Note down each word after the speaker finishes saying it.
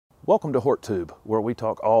Welcome to HortTube, where we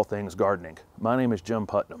talk all things gardening. My name is Jim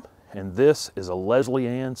Putnam, and this is a Leslie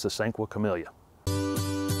Ann Sasanqua Camellia.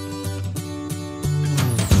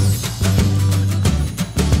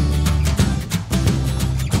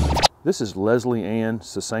 This is Leslie Ann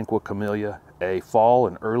Sasanqua Camellia, a fall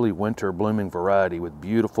and early winter blooming variety with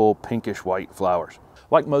beautiful pinkish white flowers.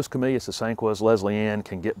 Like most Camellia Sasanquas, Leslie Ann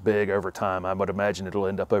can get big over time. I would imagine it'll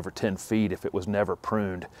end up over 10 feet if it was never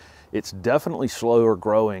pruned. It's definitely slower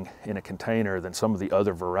growing in a container than some of the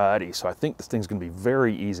other varieties, so I think this thing's going to be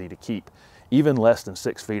very easy to keep, even less than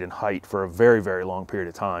 6 feet in height, for a very, very long period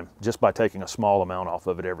of time, just by taking a small amount off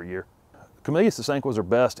of it every year. Camellia Sasanquas are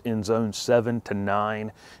best in zones 7 to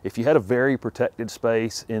 9. If you had a very protected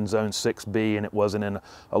space in zone 6B and it wasn't in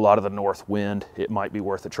a lot of the north wind, it might be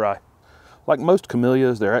worth a try. Like most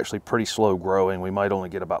camellias, they're actually pretty slow growing. We might only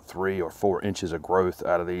get about 3 or 4 inches of growth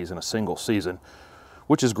out of these in a single season,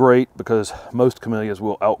 which is great because most camellias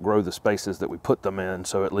will outgrow the spaces that we put them in,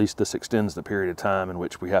 so at least this extends the period of time in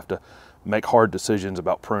which we have to make hard decisions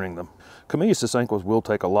about pruning them. Camellia Sasanquas will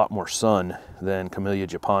take a lot more sun than Camellia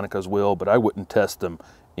japonicas will, but I wouldn't test them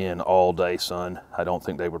in all-day sun. I don't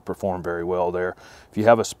think they would perform very well there. If you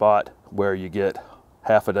have a spot where you get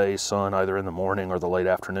half a day's sun, either in the morning or the late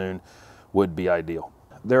afternoon, would be ideal.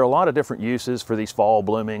 There are a lot of different uses for these fall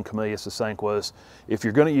blooming Camellia Sasanquas. If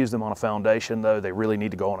you're going to use them on a foundation though, they really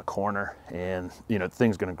need to go on a corner, and the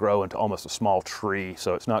thing's going to grow into almost a small tree,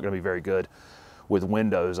 so it's not going to be very good with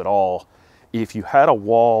windows at all. If you had a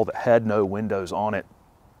wall that had no windows on it,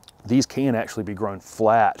 these can actually be grown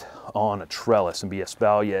flat on a trellis and be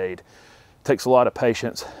espaliered. It takes a lot of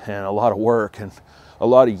patience and a lot of work and a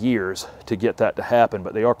lot of years to get that to happen,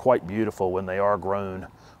 but they are quite beautiful when they are grown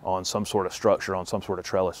on some sort of structure, on some sort of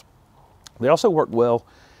trellis. They also work well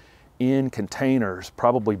in containers,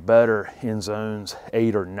 probably better in zones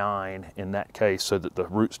 8 or 9 in that case, so that the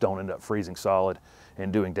roots don't end up freezing solid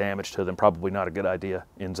and doing damage to them. Probably not a good idea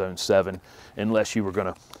in zone 7 unless you were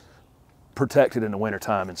going to protect it in the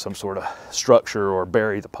wintertime in some sort of structure or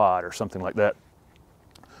bury the pot or something like that.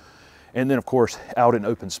 And then of course out in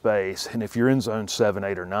open space, and if you're in zone 7,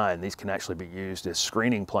 8, or 9, these can actually be used as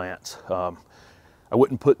screening plants. I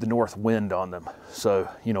wouldn't put the north wind on them. So,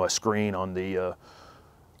 a screen on the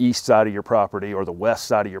east side of your property or the west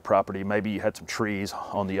side of your property, maybe you had some trees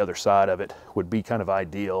on the other side of it, would be kind of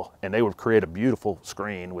ideal. And they would create a beautiful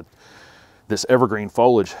screen with this evergreen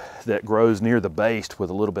foliage that grows near the base with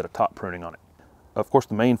a little bit of top pruning on it. Of course,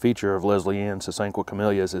 the main feature of Leslie Ann Sasanqua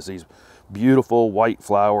Camellias is these beautiful white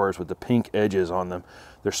flowers with the pink edges on them.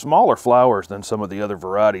 They're smaller flowers than some of the other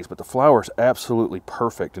varieties, but the flower's absolutely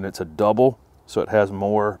perfect, and it's a double, so it has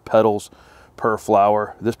more petals per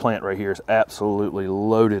flower. This plant right here is absolutely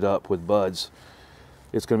loaded up with buds.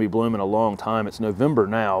 It's going to be blooming a long time. It's November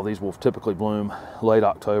now. These will typically bloom late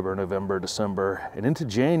October, November, December, and into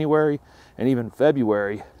January and even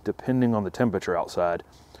February, depending on the temperature outside.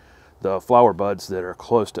 The flower buds that are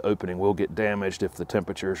close to opening will get damaged if the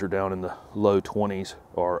temperatures are down in the low 20s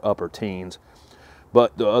or upper teens,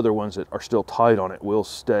 but the other ones that are still tight on it will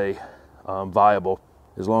stay viable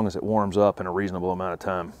as long as it warms up in a reasonable amount of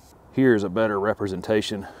time. Here's a better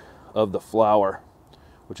representation of the flower,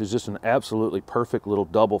 which is just an absolutely perfect little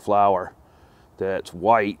double flower that's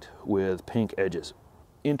white with pink edges.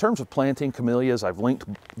 In terms of planting camellias, I've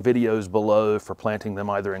linked videos below for planting them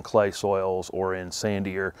either in clay soils or in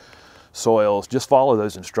sandier soils. Just follow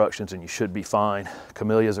those instructions and you should be fine.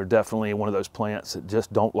 Camellias are definitely one of those plants that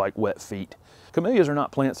just don't like wet feet. Camellias are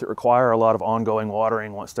not plants that require a lot of ongoing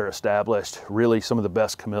watering once they're established. Really, some of the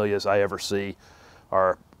best camellias I ever see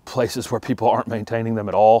are places where people aren't maintaining them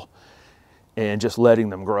at all and just letting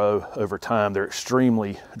them grow over time. They're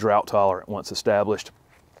extremely drought tolerant once established.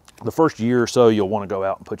 The first year or so, you'll want to go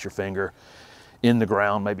out and put your finger in the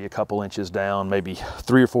ground, maybe a couple inches down, maybe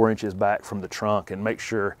 3 or 4 inches back from the trunk, and make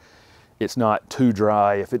sure it's not too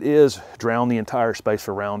dry. If it is, drown the entire space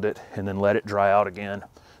around it and then let it dry out again.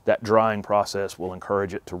 That drying process will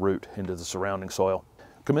encourage it to root into the surrounding soil.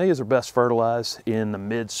 Camellias are best fertilized in the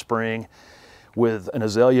mid-spring with an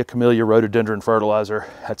azalea camellia rhododendron fertilizer.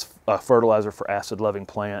 That's a fertilizer for acid-loving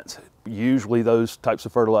plants. Usually those types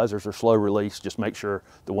of fertilizers are slow release. Just make sure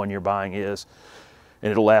the one you're buying is. And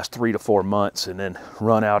it'll last 3 to 4 months and then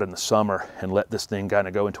run out in the summer and let this thing kind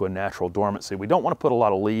of go into a natural dormancy. We don't want to put a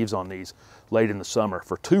lot of leaves on these late in the summer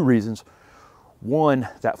for 2 reasons. One,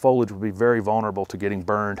 that foliage would be very vulnerable to getting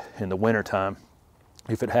burned in the wintertime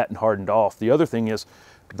if it hadn't hardened off. The other thing is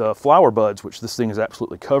the flower buds, which this thing is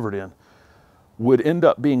absolutely covered in, would end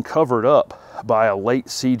up being covered up by a late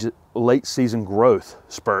season growth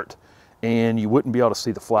spurt and you wouldn't be able to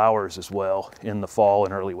see the flowers as well in the fall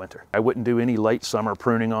and early winter. I wouldn't do any late summer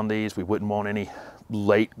pruning on these. We wouldn't want any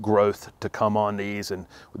late growth to come on these and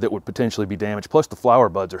that would potentially be damaged. Plus the flower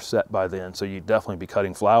buds are set by then, so you'd definitely be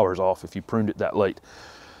cutting flowers off if you pruned it that late.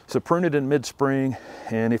 So prune it in mid-spring,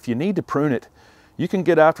 and if you need to prune it, you can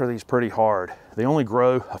get after these pretty hard. They only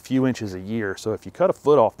grow a few inches a year, so if you cut a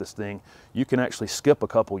foot off this thing, you can actually skip a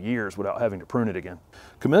couple years without having to prune it again.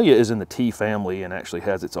 Camellia is in the T family and actually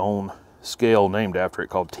has its own scale named after it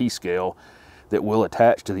called T-scale that will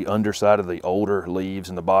attach to the underside of the older leaves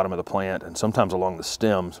and the bottom of the plant and sometimes along the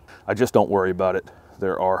stems. I just don't worry about it.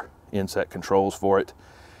 There are insect controls for it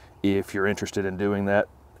if you're interested in doing that.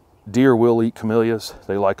 Deer will eat camellias.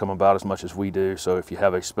 They like them about as much as we do, so if you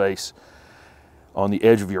have a space on the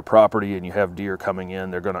edge of your property and you have deer coming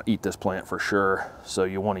in, they're going to eat this plant for sure. So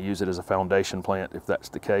you want to use it as a foundation plant if that's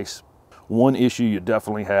the case. One issue you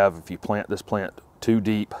definitely have if you plant this plant too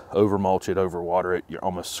deep, over mulch it, over water it, you're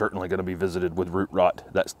almost certainly going to be visited with root rot.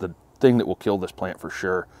 That's the thing that will kill this plant for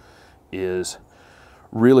sure, is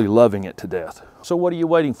really loving it to death. So what are you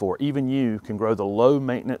waiting for? Even you can grow the low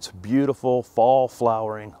maintenance, beautiful, fall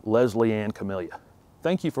flowering Leslie Ann Camellia.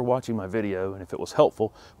 Thank you for watching my video, and if it was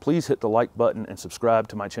helpful, please hit the like button and subscribe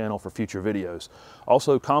to my channel for future videos.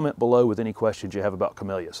 Also, comment below with any questions you have about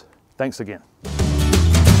camellias. Thanks again.